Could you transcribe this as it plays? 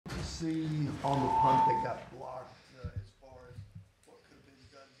see on the punt that got blocked as far as what could have been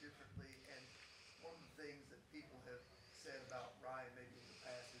done differently? And one of the things that people have said about Ryan maybe in the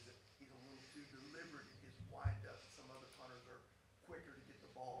past is that he's a little too deliberate in his windup. Some other punters are quicker to get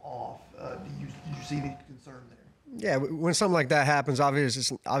the ball off. Do you see any concern there? Yeah, when something like that happens,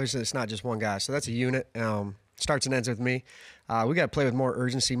 obviously it's not just one guy. So that's a unit. Starts and ends with me. We got to play with more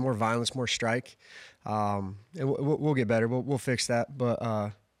urgency, more violence, more strike. And we'll get better. We'll fix that.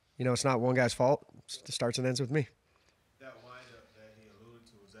 But, it's not one guy's fault. It starts and ends with me. That windup that he alluded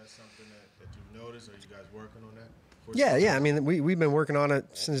to, is that something that you've noticed? Are you guys working on that? Yeah. I mean, we've been working on it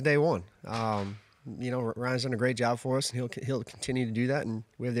since day one. Ryan's done a great job for us, and he'll continue to do that, and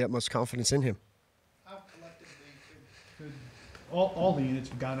we have the utmost confidence in him. How collectively could all the units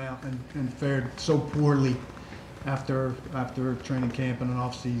have gone out and fared so poorly after training camp and an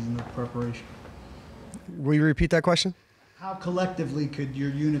off-season of preparation? Will you repeat that question? How collectively could your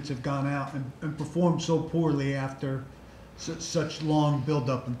units have gone out and performed so poorly after such long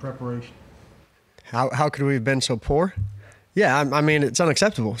build-up and preparation? How could we have been so poor? Yeah, I mean, it's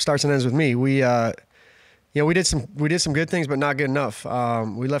unacceptable. Starts and ends with me. We did some good things, but not good enough.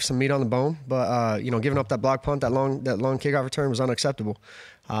 We left some meat on the bone, but giving up that block punt, that long kickoff return was unacceptable.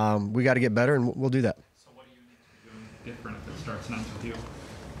 We got to get better, and we'll do that. So what do you need to do different if it starts and ends with you?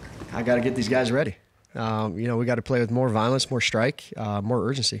 I got to get these guys ready. We got to play with more violence, more strike, more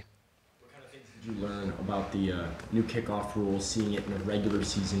urgency. What kind of things did you learn about the new kickoff rules, seeing it in a regular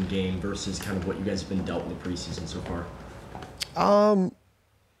season game versus kind of what you guys have been dealt in the preseason so far?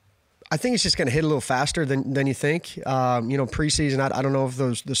 I think it's just going to hit a little faster than you think. Preseason, I don't know if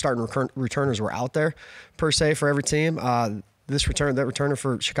the starting returners were out there per se for every team. That returner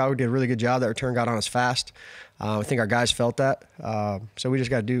for Chicago did a really good job. That return got on us fast. I think our guys felt that. So we just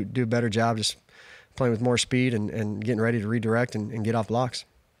got to do a better job just playing with more speed and getting ready to redirect and get off blocks.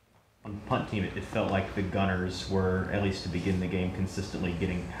 On the punt team, it felt like the Gunners were, at least to begin the game, consistently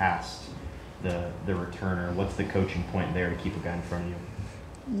getting past the returner. What's the coaching point there to keep a guy in front of you?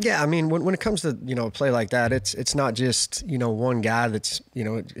 Yeah, I mean, when it comes to a play like that, it's not just one guy that's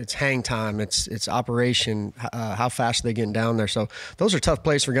it's hang time, it's operation, how fast are they getting down there. So those are tough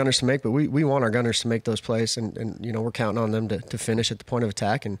plays for Gunners to make, but we want our Gunners to make those plays, and we're counting on them to finish at the point of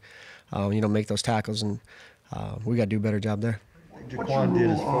attack and make those tackles, and we got to do a better job there. Jaquan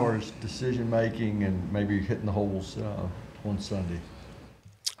did as far as decision making and maybe hitting the holes on Sunday.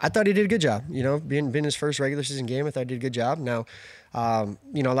 I thought he did a good job. Being his first regular season game, I thought he did a good job. Now,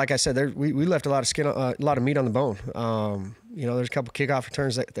 like I said, we left a lot of meat on the bone. There's a couple kickoff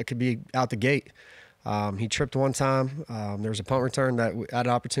returns that could be out the gate. He tripped one time. There was a punt return that had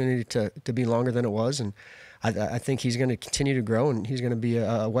an opportunity to be longer than it was, and I think he's going to continue to grow, and he's going to be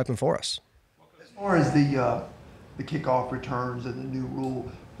a weapon for us. As far as the kickoff returns and the new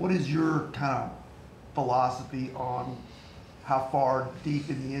rule, what is your kind of philosophy on how far deep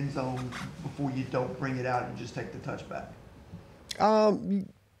in the end zone before you don't bring it out and just take the touchback?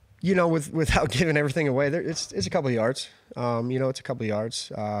 Without giving everything away, it's a couple of yards. It's a couple of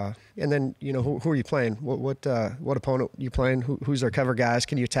yards. And then, who are you playing? What opponent are you playing? Who's their cover guys?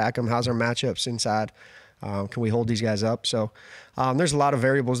 Can you attack them? How's our matchups inside? Can we hold these guys up? So there's a lot of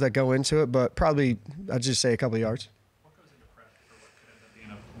variables that go into it, but probably I'd just say a couple of yards. What goes into prep for what could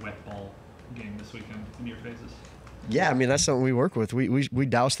end up being a wet ball game this weekend in your phases? Yeah, I mean, that's something we work with. We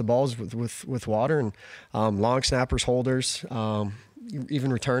douse the balls with water, and long snappers, holders,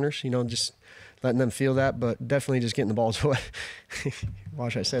 even returners, just letting them feel that, but definitely just getting the balls wet. Why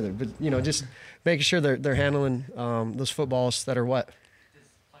should I say that? But, just making sure they're handling those footballs that are wet.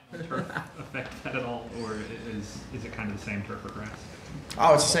 Does playing on turf affect that at all, or is it kind of the same turf or grass?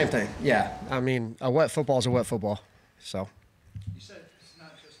 Oh, it's the same thing. Yeah. I mean, a wet football is a wet football. So. You said it's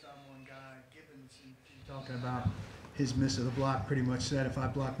not just on one guy. Gibbons, you're talking about his miss of the block, pretty much said, if I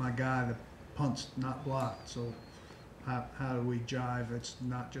block my guy, the punt's not blocked. So how do we jive? It's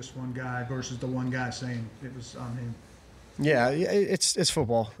not just one guy versus the one guy saying it was on him. Yeah, it's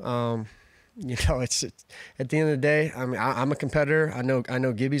football. It's at the end of the day. I mean, I'm a competitor. I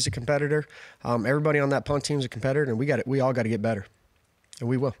know Gibby's a competitor. Everybody on that punt team's a competitor, and we all got to get better, and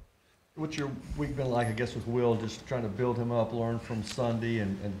we will. What's your week been like, I guess, with Will, just trying to build him up, learn from Sunday,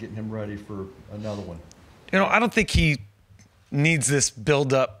 and getting him ready for another one? I don't think he needs this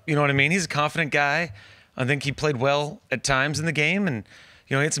build-up. You know what I mean? He's a confident guy. I think he played well at times in the game, and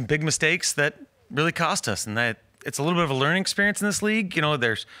he had some big mistakes that really cost us, and that it's a little bit of a learning experience in this league.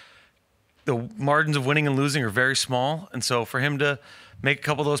 There's the margins of winning and losing are very small, and so for him to make a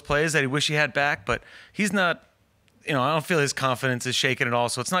couple of those plays that he wish he had back, but he's not I don't feel his confidence is shaken at all.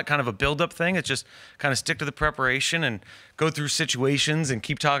 So it's not kind of a build-up thing. It's just kind of stick to the preparation and go through situations and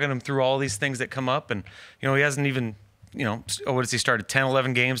keep talking him through all these things that come up. And, he hasn't even, what has he started, 10,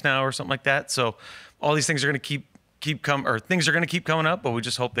 11 games now or something like that. So all these things are going to things are going to keep coming up, but we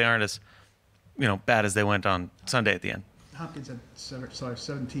just hope they aren't as, bad as they went on Sunday at the end. Hopkins had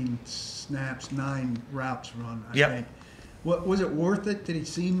 17 snaps, 9 routes run, I Yep. think. What, was it worth it? Did he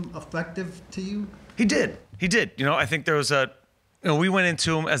seem effective to you? He did. I think there was we went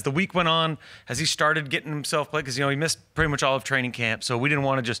into him as the week went on, as he started getting himself played, because, he missed pretty much all of training camp. So we didn't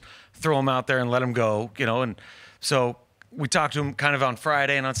want to just throw him out there and let him go, and so we talked to him kind of on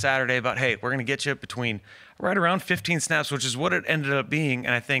Friday and on Saturday about, hey, we're going to get you between right around 15 snaps, which is what it ended up being.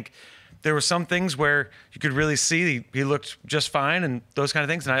 And I think there were some things where you could really see he looked just fine and those kind of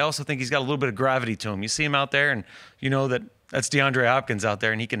things. And I also think he's got a little bit of gravity to him. You see him out there and that's DeAndre Hopkins out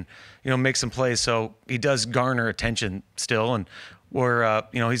there, and he can, make some plays. So he does garner attention still. And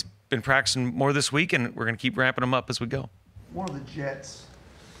he's been practicing more this week, and we're going to keep ramping him up as we go. One of the Jets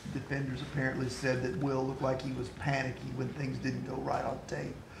defenders apparently said that Will looked like he was panicky when things didn't go right on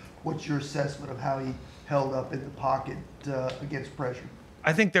tape. What's your assessment of how he held up in the pocket against pressure?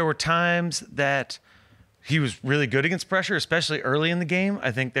 I think there were times that he was really good against pressure, especially early in the game.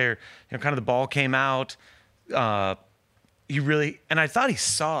 I think kind of the ball came out. And I thought he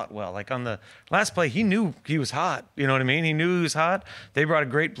saw it well. Like on the last play, he knew he was hot. You know what I mean? He knew he was hot. They brought a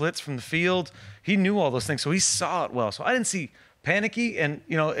great blitz from the field. He knew all those things, so he saw it well. So I didn't see panicky, and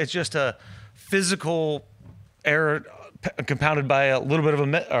it's just a physical error compounded by a little bit of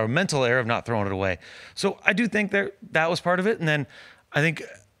a mental error of not throwing it away. So I do think that was part of it. And then I think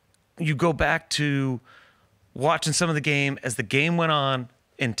you go back to watching some of the game as the game went on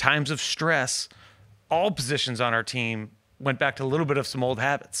in times of stress. All positions on our team went back to a little bit of some old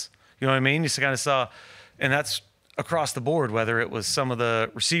habits. You know what I mean? You kind of saw, and that's across the board, whether it was some of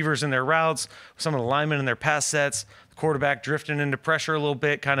the receivers in their routes, some of the linemen in their pass sets, the quarterback drifting into pressure a little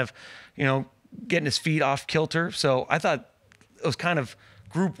bit, kind of, getting his feet off kilter. So I thought it was kind of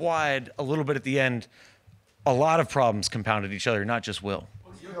group wide a little bit at the end. A lot of problems compounded each other, not just Will.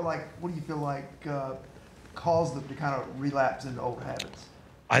 What do you feel like caused them to kind of relapse into old habits?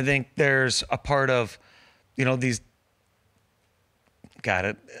 I think there's a part of, these. Got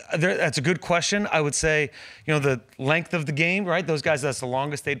it. That's a good question. I would say, the length of the game, right? Those guys, that's the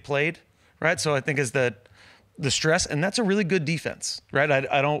longest they'd played, right? So I think is the stress, and that's a really good defense, right?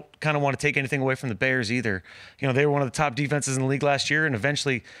 I don't kind of want to take anything away from the Bears either. They were one of the top defenses in the league last year, and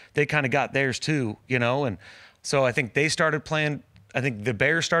eventually they kind of got theirs too, and so I think they started playing. I think the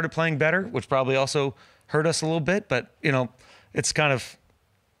Bears started playing better, which probably also hurt us a little bit, but it's kind of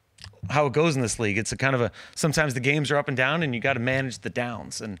how it goes in this league. It's a kind of sometimes the games are up and down, and you got to manage the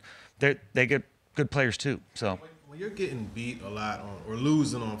downs, and they get good players too. So when you're getting beat a lot or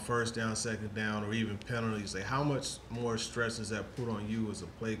losing on first down, second down, or even penalties, like how much more stress does that put on you as a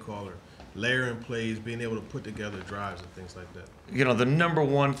play caller, layering plays, being able to put together drives and things like that? The number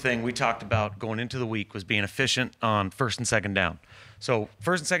one thing we talked about going into the week was being efficient on first and second down. So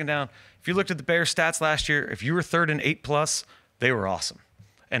first and second down, if you looked at the Bears stats last year, if you were 3rd and 8+, they were awesome.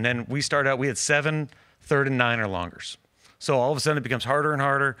 And then we had 7 3rd and 9 or longers. So all of a sudden it becomes harder and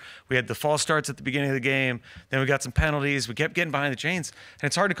harder. We had the false starts at the beginning of the game. Then we got some penalties. We kept getting behind the chains. And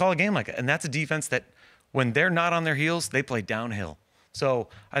it's hard to call a game like that. And that's a defense that when they're not on their heels, they play downhill. So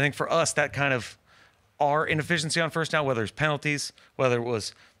I think for us, that kind of our inefficiency on first down, whether it's penalties, whether it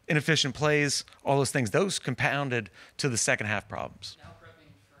was inefficient plays, all those things, those compounded to the second half problems. Now prepping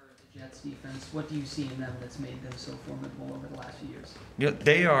for the Jets defense, what do you see in them that's made them so formidable over the last few years?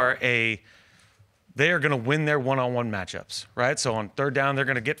 They are going to win their one-on-one matchups, right? So on third down, they're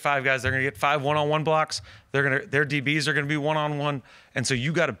going to get 5 guys. They're going to get 5 one-on-one blocks. Their DBs are going to be one-on-one, and so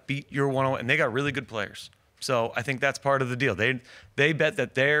you got to beat your one-on-one. And they got really good players. So I think that's part of the deal. They bet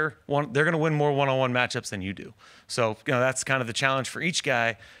that they're going to win more one-on-one matchups than you do. So that's kind of the challenge for each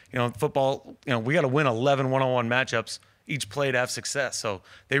guy. Football, we got to win 11 one-on-one matchups each play to have success. So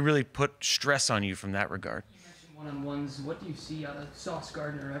they really put stress on you from that regard. One-on-ones, what do you see out of Sauce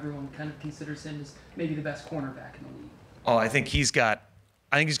Gardner? Everyone kind of considers him as maybe the best cornerback in the league. Oh, I think he's got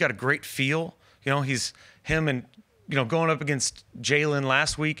a great feel. He's him and going up against Jalen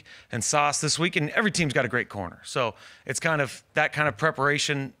last week and Sauce this week, and every team's got a great corner. So it's kind of that kind of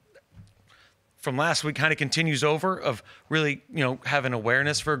preparation from last week kind of continues over of really, having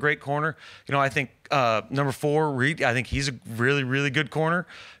awareness for a great corner. I think number 4, Reed, I think he's a really, really good corner.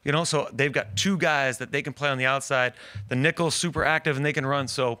 So they've got 2 guys that they can play on the outside. The nickel's super active and they can run.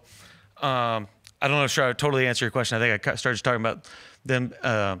 So I don't know if I totally answer your question. I think I started talking about them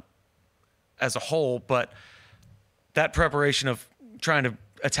as a whole, but that preparation of trying to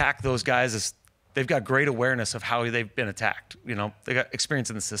attack those guys is they've got great awareness of how they've been attacked. You know, they got experience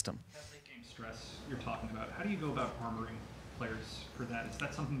in the system. That late game stress you're talking about, how do you go about armoring players for that? Is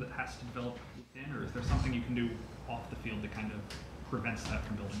that something that has to develop within, or is there something you can do off the field that kind of prevents that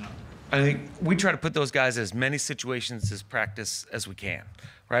from building up? I think we try to put those guys in as many situations as practice as we can,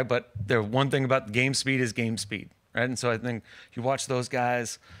 right? But the one thing about game speed is game speed, right? And so I think you watch those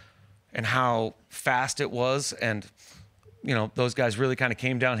guys and how fast it was, and you know, those guys really kind of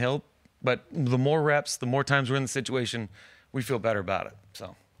came downhill. But the more reps, the more times we're in the situation, we feel better about it.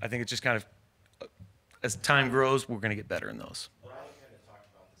 So I think it's just kind of, as time grows, we're going to get better in those. Brian kind of talked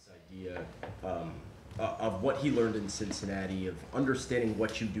about this idea of what he learned in Cincinnati, of understanding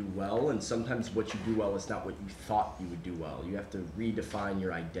what you do well, and sometimes what you do well is not what you thought you would do well. You have to redefine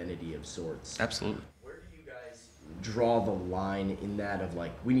your identity of sorts. Absolutely. Where do you guys draw the line in that of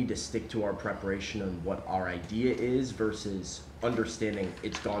like, we need to stick to our preparation on what our idea is versus understanding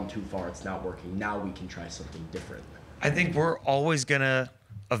it's gone too far, it's not working, now we can try something different? I think we're always going to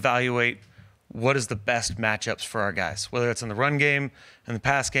evaluate what is the best matchups for our guys, whether it's in the run game, in the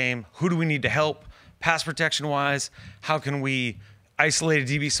pass game, who do we need to help, pass protection wise, how can we isolate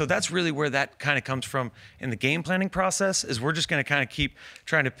a DB? So that's really where that kind of comes from in the game planning process, is we're just going to kind of keep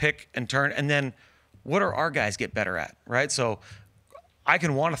trying to pick and turn. And then what are our guys get better at, right? So I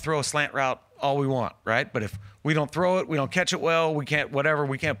can want to throw a slant route all we want, right? But if we don't throw it, we don't catch it well, we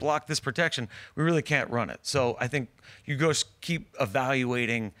can't block this protection, we really can't run it. So I think you just keep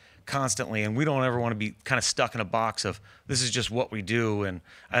evaluating constantly, and we don't ever want to be kind of stuck in a box of this is just what we do. And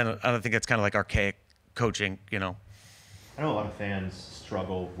I don't think that's kind of like archaic coaching, you know. I know a lot of fans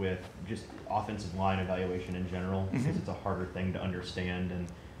struggle with just offensive line evaluation in general because it's a harder thing to understand. And,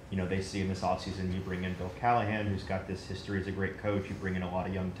 you know, they see in this offseason you bring in Bill Callahan, who's got this history as a great coach. You bring in a lot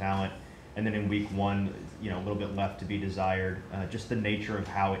of young talent. And then in week one, you know, a little bit left to be desired. Just the nature of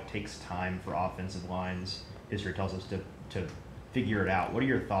how it takes time for offensive lines, history tells us to figure it out. What are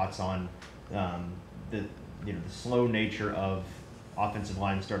your thoughts on the slow nature of offensive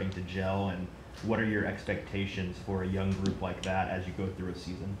line starting to gel, and what are your expectations for a young group like that as you go through a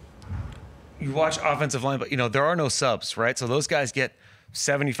season? You watch offensive line, but, you know, there are no subs, right? So those guys get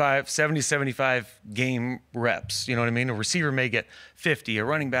 70, 75 game reps. You know what I mean? A receiver may get 50, a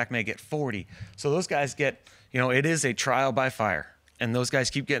running back may get 40. So those guys get, you know, it is a trial by fire, and those guys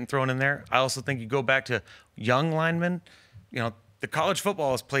keep getting thrown in there. I also think you go back to young linemen, you know, the college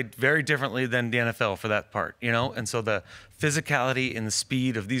football is played very differently than the NFL for that part, you know? And so the physicality and the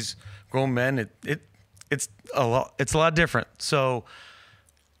speed of these grown men, it's a lot different. So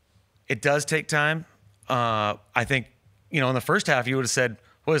it does take time. I think, you know, in the first half, you would have said,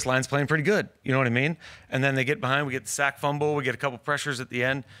 well, this line's playing pretty good. You know what I mean? And then they get behind, we get the sack fumble, we get a couple pressures at the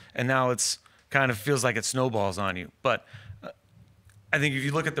end, and now it's kind of feels like it snowballs on you. But I think if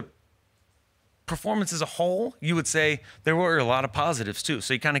you look at the performance as a whole, you would say there were a lot of positives too.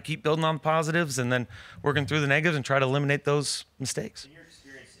 So you kind of keep building on the positives and then working through the negatives and try to eliminate those mistakes. In your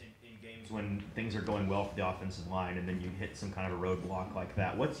experience in games when things are going well for the offensive line and then you hit some kind of a roadblock like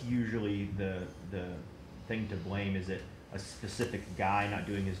that, what's usually the thing to blame? Is it a specific guy not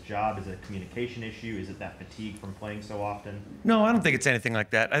doing his job? Is it a communication issue? Is it that fatigue from playing so often? No, I don't think it's anything like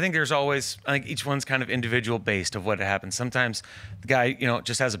that. I think each one's kind of individual based of what happens. Sometimes the guy, you know,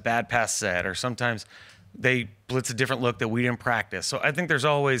 just has a bad pass set, or sometimes they blitz a different look that we didn't practice. So I think there's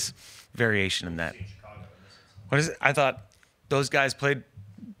always variation in that. What is it? I thought those guys played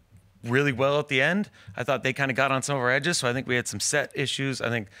really well at the end. I thought they kind of got on some of our edges, so I think we had some set issues. I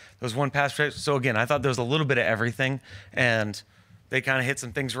think there was one pass. So again, I thought there was a little bit of everything, and they kind of hit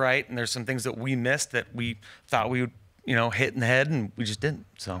some things right, and there's some things that we missed that we thought we would, you know, hit in the head, and we just didn't.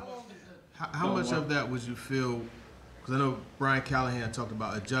 So How much of that would you feel, because I know Brian Callahan talked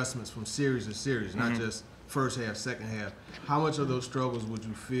about adjustments from series to series, not just first half, second half. How much of those struggles would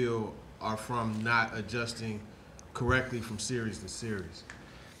you feel are from not adjusting correctly from series to series?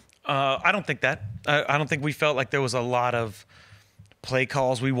 I don't think that. I don't think we felt like there was a lot of play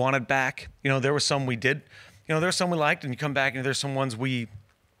calls we wanted back. You know, there were some we did. You know, there were some we liked, and you come back and there's some ones hey,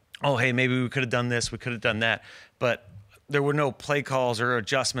 maybe we could have done this, we could have done that. But there were no play calls or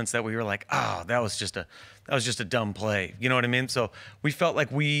adjustments that we were like, that was just a dumb play. You know what I mean? So we felt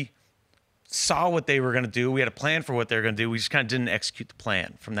like we saw what they were going to do. We had a plan for what they were going to do. We just kind of didn't execute the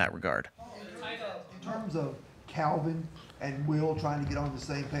plan from that regard. In terms of Calvin and Will trying to get on the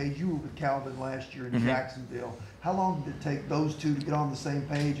same page, you were with Calvin last year in Jacksonville. How long did it take those two to get on the same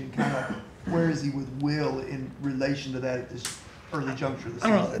page, and kind of where is he with Will in relation to that at this early juncture of the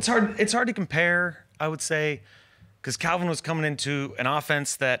season? I don't know. It's hard to compare, I would say, because Calvin was coming into an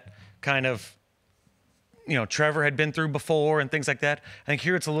offense that kind of Trevor had been through before and things like that. I think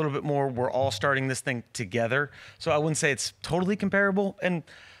here it's a little bit more, we're all starting this thing together. So I wouldn't say it's totally comparable. And,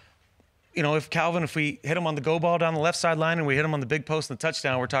 if we hit him on the go ball down the left sideline and we hit him on the big post and the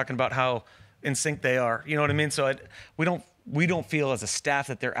touchdown, we're talking about how in sync they are. You know what I mean? So we don't feel as a staff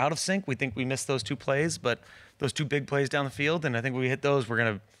that they're out of sync. We think we missed those 2 plays, but those 2 big plays down the field. And I think when we hit those, we're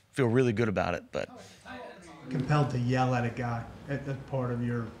going to feel really good about it. But Compelled to yell at a guy as part of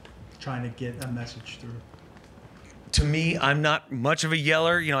your trying to get a message through. to me, I'm not much of a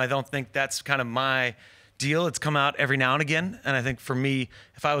yeller. I don't think that's kind of my deal. It's come out every now and again. And I think for me,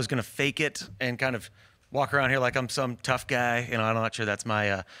 if I was going to fake it and kind of walk around here like I'm some tough guy, I'm not sure that's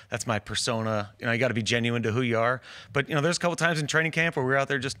my persona. You got to be genuine to who you are. But, there's a couple times in training camp where we were out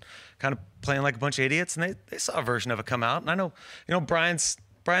there just kind of playing like a bunch of idiots, and they saw a version of it come out. And I know,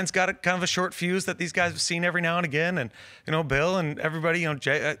 Brian's got a kind of a short fuse that these guys have seen every now and again. And, Bill and everybody,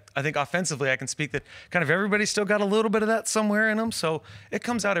 Jay, I think offensively I can speak that kind of everybody's still got a little bit of that somewhere in them. So it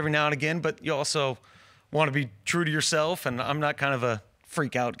comes out every now and again, but you also want to be true to yourself. And I'm not kind of a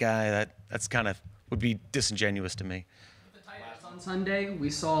freak out guy. That's kind of would be disingenuous to me. On Sunday, we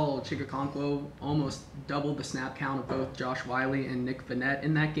saw Chigakonkwo almost double the snap count of both Josh Wiley and Nick Vanette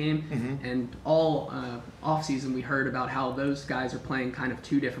in that game. Mm-hmm. And all offseason, we heard about how those guys are playing kind of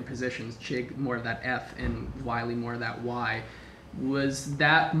 2 different positions. Chig more of that F and Wiley more of that Y. Was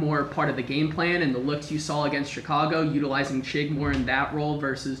that more part of the game plan and the looks you saw against Chicago, utilizing Chig more in that role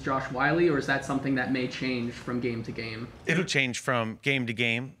versus Josh Wiley, or is that something that may change from game to game? It'll change from game to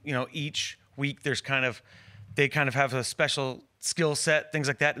game. Each week they kind of have a special skill set, things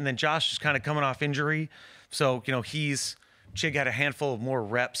like that. And then Josh is kind of coming off injury. So, Chig had a handful of more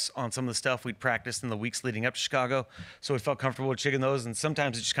reps on some of the stuff we'd practiced in the weeks leading up to Chicago. So we felt comfortable with Chig in those. And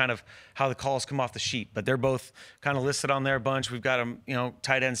sometimes it's just kind of how the calls come off the sheet. But they're both kind of listed on there a bunch. We've got them,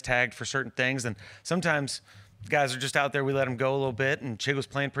 tight ends tagged for certain things. And sometimes guys are just out there. We let him go a little bit. And Chig was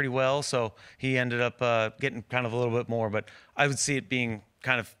playing pretty well. So he ended up getting kind of a little bit more. But I would see it being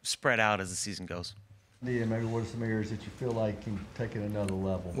kind of spread out as the season goes. Yeah, maybe what are some areas that you feel like can take it another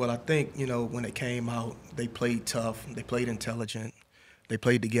level? Well, I think, when it came out, they played tough, they played intelligent, they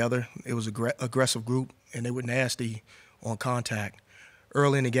played together. It was an aggressive group, and they were nasty on contact.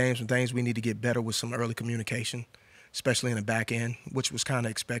 Early in the game, some things we need to get better with some early communication, especially in the back end, which was kind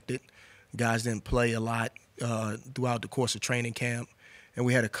of expected. Guys didn't play a lot throughout the course of training camp, and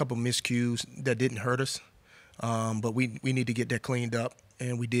we had a couple miscues that didn't hurt us, but we need to get that cleaned up.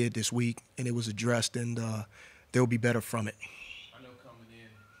 And we did this week, and it was addressed, and they'll be better from it. I know coming in,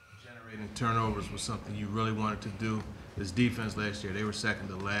 generating turnovers was something you really wanted to do. This defense last year, they were second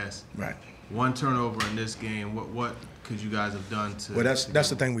to last. Right. 1 turnover in this game. What could you guys have done to? Well, that's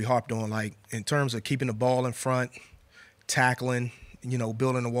the thing we harped on. Like in terms of keeping the ball in front, tackling,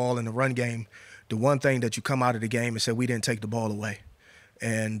 building the wall in the run game. The one thing that you come out of the game and said we didn't take the ball away,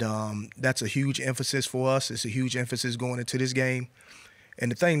 and that's a huge emphasis for us. It's a huge emphasis going into this game. And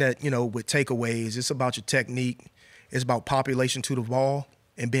the thing that, with takeaways, it's about your technique. It's about population to the ball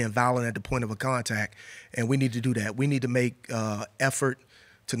and being violent at the point of a contact. And we need to do that. We need to make effort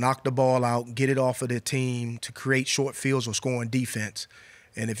to knock the ball out, get it off of the team, to create short fields or scoring defense.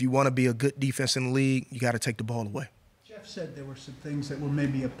 And if you want to be a good defense in the league, you got to take the ball away. Jeff said there were some things that were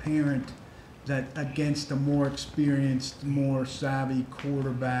maybe apparent that against a more experienced, more savvy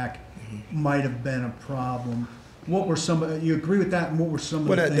quarterback might have been a problem. What were you agree with that, and what were some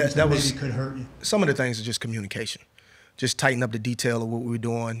of the things that maybe could hurt you? Some of the things are just communication. Just tighten up the detail of what we were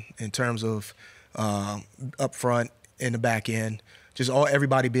doing in terms of up front and the back end. Just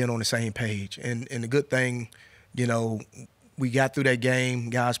everybody being on the same page. And the good thing, we got through that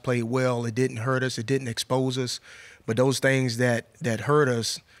game. Guys played well. It didn't hurt us. It didn't expose us. But those things that hurt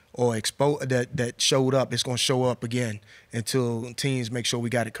us or that showed up, it's going to show up again until teams make sure we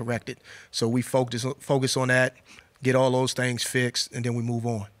got it corrected. So we focus on that, get all those things fixed, and then we move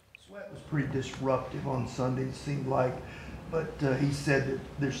on. Sweat was pretty disruptive on Sunday, it seemed like, but he said that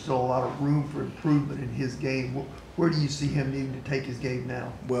there's still a lot of room for improvement in his game. Where do you see him needing to take his game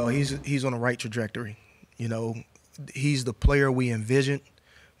now? Well, he's on the right trajectory. He's the player we envisioned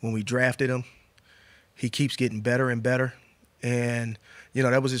when we drafted him. He keeps getting better and better. And,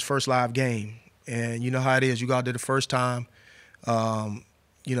 that was his first live game. And you know how it is. You go out there the first time, and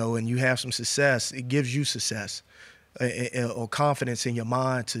you have some success. It gives you success or confidence in your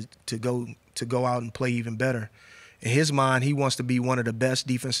mind to go out and play even better. In his mind, he wants to be one of the best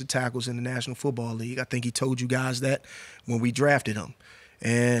defensive tackles in the National Football League. I think he told you guys that when we drafted him.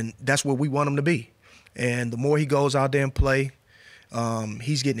 And that's what we want him to be. And the more he goes out there and play,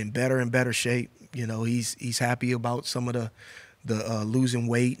 he's getting in better and better shape. He's happy about some of the losing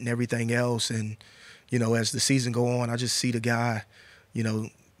weight and everything else. And, you know, as the season go on, I just see the guy, you know,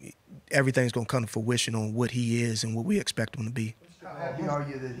 everything's going to come to fruition on what he is and what we expect him to be. How happy are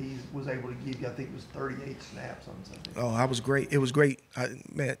you that he was able to give you, I think it was 38 snaps on Sunday? Oh, I was great. It was great.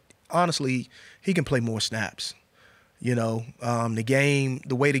 Man, honestly, he can play more snaps. You know,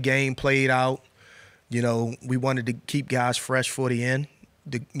 the way the game played out, you know, we wanted to keep guys fresh for the end,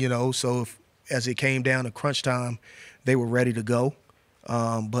 you know, so as it came down to crunch time, they were ready to go.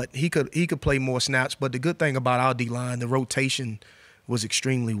 But he could play more snaps. But the good thing about our D-line, the rotation was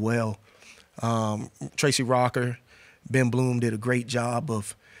extremely well. Tracy Rocker, Ben Bloom did a great job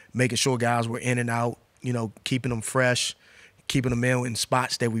of making sure guys were in and out, you know, keeping them fresh, keeping them in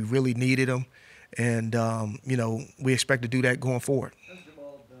spots that we really needed them. And, you know, we expect to do that going forward. How's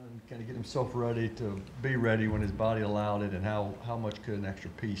Jamal done kind of get himself ready to be ready when his body allowed it, and how much could an extra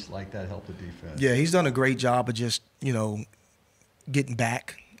piece like that help the defense? Yeah, he's done a great job of just, you know, getting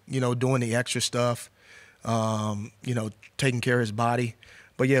back, you know, doing the extra stuff, you know, taking care of his body.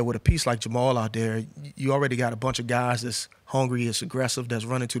 But, yeah, with a piece like Jamal out there, you already got a bunch of guys that's hungry, that's aggressive, that's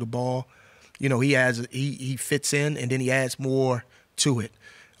running to the ball. You know, he fits in, and then he adds more to it.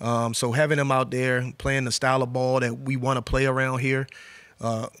 So having him out there playing the style of ball that we want to play around here,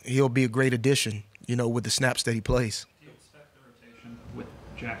 he'll be a great addition, you know, with the snaps that he plays. Do you expect the rotation with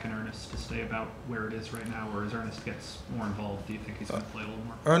Jack and Ernest to stay about where it is right now, or as Ernest gets more involved, do you think he's going to play a little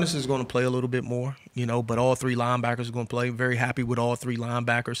more? Ernest is going to play a little bit more, you know, but all three linebackers are going to play. Very happy with all three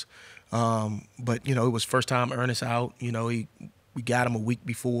linebackers. But, you know, it was first time Ernest out. You know, we got him a week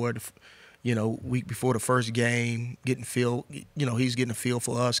before the first game, getting feel, you know, he's getting a feel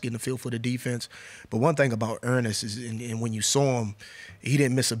for us, getting a feel for the defense. But one thing about Ernest is, and when you saw him, he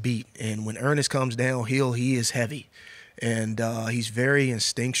didn't miss a beat. And when Ernest comes downhill, he is heavy. And he's very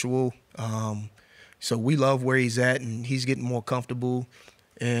instinctual. So we love where he's at, and he's getting more comfortable.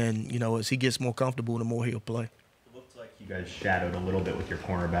 And, you know, as he gets more comfortable, the more he'll play. It looked like you guys shadowed a little bit with your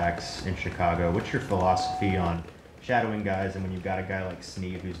cornerbacks in Chicago. What's your philosophy on shadowing guys, and when you've got a guy like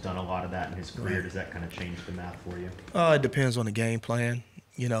Sneed who's done a lot of that in his career, does that kind of change the math for you? It depends on the game plan.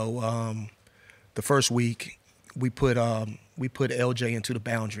 You know, the first week we put LJ into the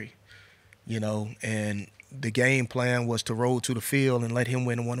boundary, you know, and the game plan was to roll to the field and let him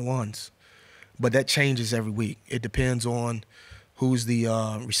win the one-on-ones. But that changes every week. It depends on who's the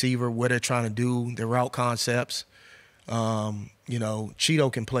receiver, what they're trying to do, their route concepts. You know,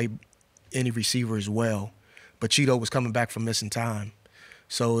 Cheeto can play any receiver as well. But Cheeto was coming back from missing time.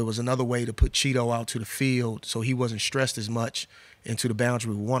 So it was another way to put Cheeto out to the field so he wasn't stressed as much into the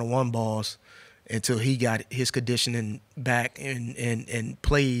boundary with one-on-one balls until he got his conditioning back and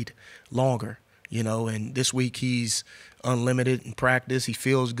played longer, you know. And this week he's unlimited in practice. He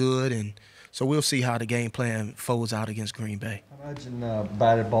feels good. And so we'll see how the game plan folds out against Green Bay. I imagine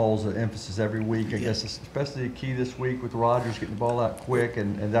batted balls an emphasis every week. I guess especially the key this week with Rodgers getting the ball out quick,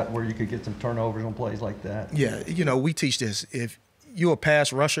 and that where you could get some turnovers on plays like that. Yeah, you know, we teach this. If you're a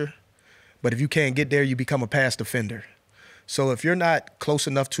pass rusher, but if you can't get there, you become a pass defender. So if you're not close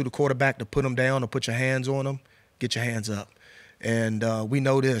enough to the quarterback to put him down or put your hands on him, get your hands up. And we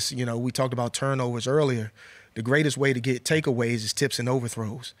know this. You know, we talked about turnovers earlier. The greatest way to get takeaways is tips and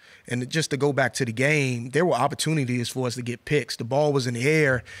overthrows. And just to go back to the game, there were opportunities for us to get picks. The ball was in the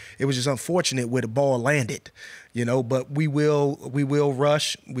air. It was just unfortunate where the ball landed, you know. But we will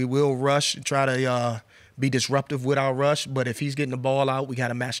rush. We will rush and try to be disruptive with our rush. But if he's getting the ball out, we got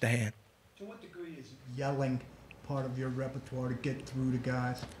to match the hand. To what degree is yelling part of your repertoire to get through to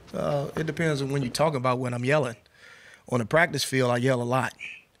guys? It depends on when you're talking about when I'm yelling. On the practice field, I yell a lot.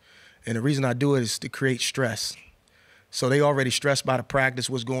 And the reason I do it is to create stress. So they already stressed by the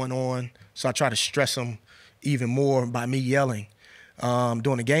practice, what's going on. So I try to stress them even more by me yelling.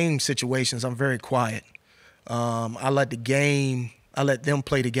 During the game situations, I'm very quiet. I let them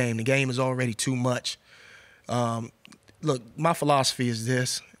play the game. The game is already too much. Look, my philosophy is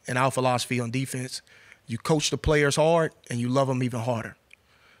this, and our philosophy on defense, you coach the players hard and you love them even harder.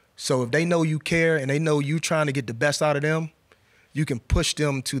 So if they know you care and they know you trying to get the best out of them, you can push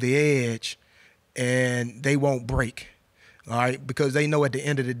them to the edge and they won't break, all right? Because they know at the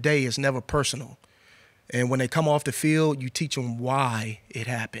end of the day it's never personal. And when they come off the field, you teach them why it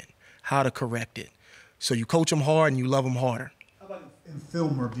happened, how to correct it. So you coach them hard and you love them harder. How about in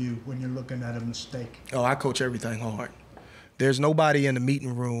film review when you're looking at a mistake? Oh, I coach everything hard. There's nobody in the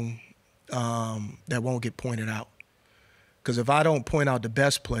meeting room that won't get pointed out. Because if I don't point out the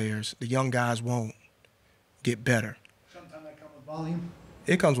best players, the young guys won't get better. Sometimes that comes with volume?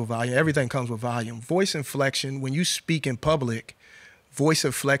 It comes with volume. Everything comes with volume. Voice inflection, when you speak in public, voice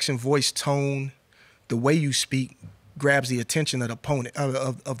inflection, voice tone, the way you speak grabs the attention of the opponent,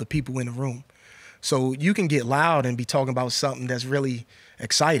 of the people in the room. So you can get loud and be talking about something that's really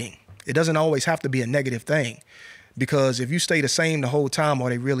exciting. It doesn't always have to be a negative thing, because if you stay the same the whole time, are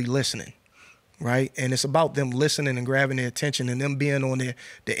they really listening, right? And it's about them listening and grabbing their attention and them being on the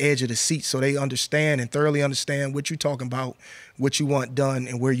edge of the seat so they understand and thoroughly understand what you're talking about, what you want done,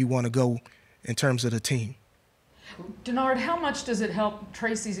 and where you want to go in terms of the team. Dennard, how much does it help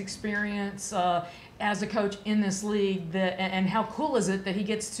Tracy's experience as a coach in this league, and how cool is it that he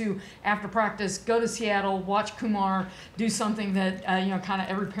gets to, after practice, go to Seattle, watch Kumar do something that, kind of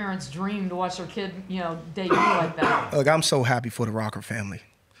every parent's dream, to watch their kid, debut like that? Look, I'm so happy for the Rocker family.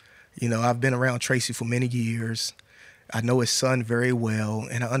 I've been around Tracy for many years. I know his son very well,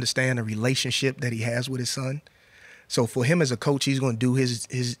 and I understand the relationship that he has with his son. So for him as a coach, he's going to do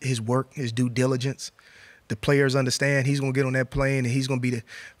his work, his due diligence. The players understand he's going to get on that plane, and he's going to be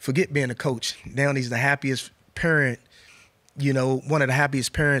forget being a coach. Now he's the happiest parent, one of the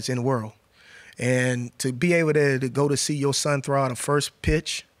happiest parents in the world. And to be able to go to see your son throw out a first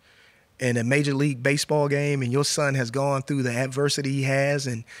pitch in a Major League Baseball game, and your son has gone through the adversity he has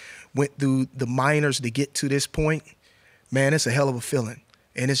and went through the minors to get to this point, man, it's a hell of a feeling.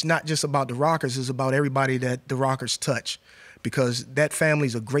 And it's not just about the Rockers, it's about everybody that the Rockers touch, because that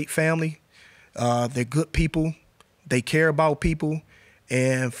family's a great family. They're good people. They care about people.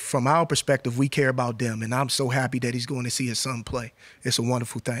 And from our perspective, we care about them. And I'm so happy that he's going to see his son play. It's a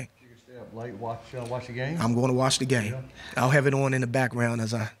wonderful thing. You can stay up late, watch the game? I'm going to watch the game. Yeah. I'll have it on in the background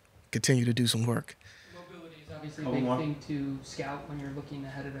as I continue to do some work. Mobility is obviously a big thing to scout when you're looking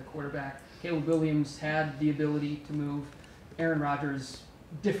ahead at a quarterback. Caleb Williams had the ability to move. Aaron Rodgers,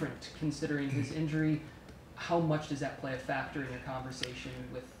 different considering his injury. How much does that play a factor in your conversation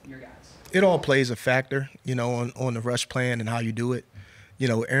with your guys? It all plays a factor, on the rush plan and how you do it.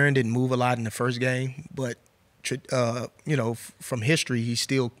 Aaron didn't move a lot in the first game, but from history, he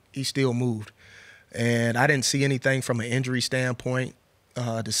still moved. And I didn't see anything from an injury standpoint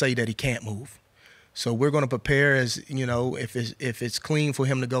to say that he can't move. So we're going to prepare as, if it's clean for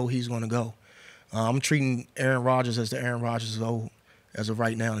him to go, he's going to go. I'm treating Aaron Rodgers as the Aaron Rodgers of old as of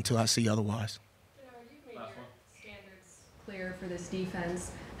right now until I see otherwise. You've made your standards clear for this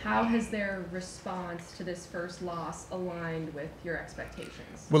defense. How has their response to this first loss aligned with your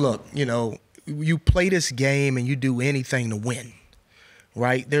expectations? Well, look, you play this game and you do anything to win,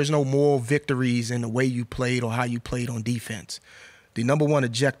 right? There's no moral victories in the way you played or how you played on defense. The number one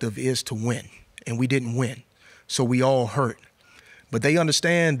objective is to win, and we didn't win. So we all hurt. But they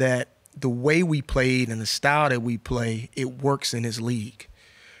understand that the way we played and the style that we play, it works in this league.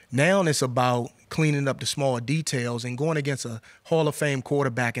 Now it's about cleaning up the small details and going against a Hall of Fame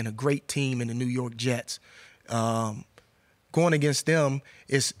quarterback and a great team in the New York Jets. Going against them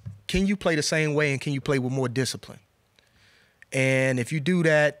is, can you play the same way and can you play with more discipline? And if you do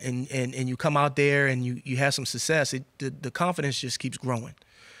that and you come out there and you have some success, the confidence just keeps growing.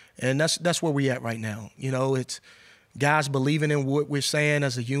 And that's where we're at right now. It's guys believing in what we're saying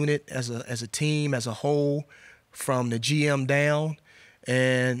as a unit, as a team, as a whole, from the GM down.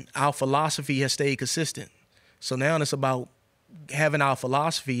 And our philosophy has stayed consistent. So now it's about having our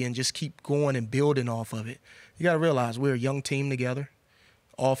philosophy and just keep going and building off of it. You got to realize we're a young team together,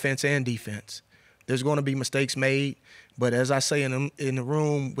 offense and defense. There's going to be mistakes made, but as I say in the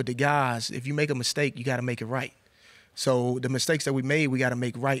room with the guys, if you make a mistake, you got to make it right. So the mistakes that we made, we got to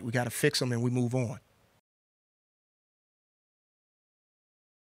make right. We got to fix them, and we move on.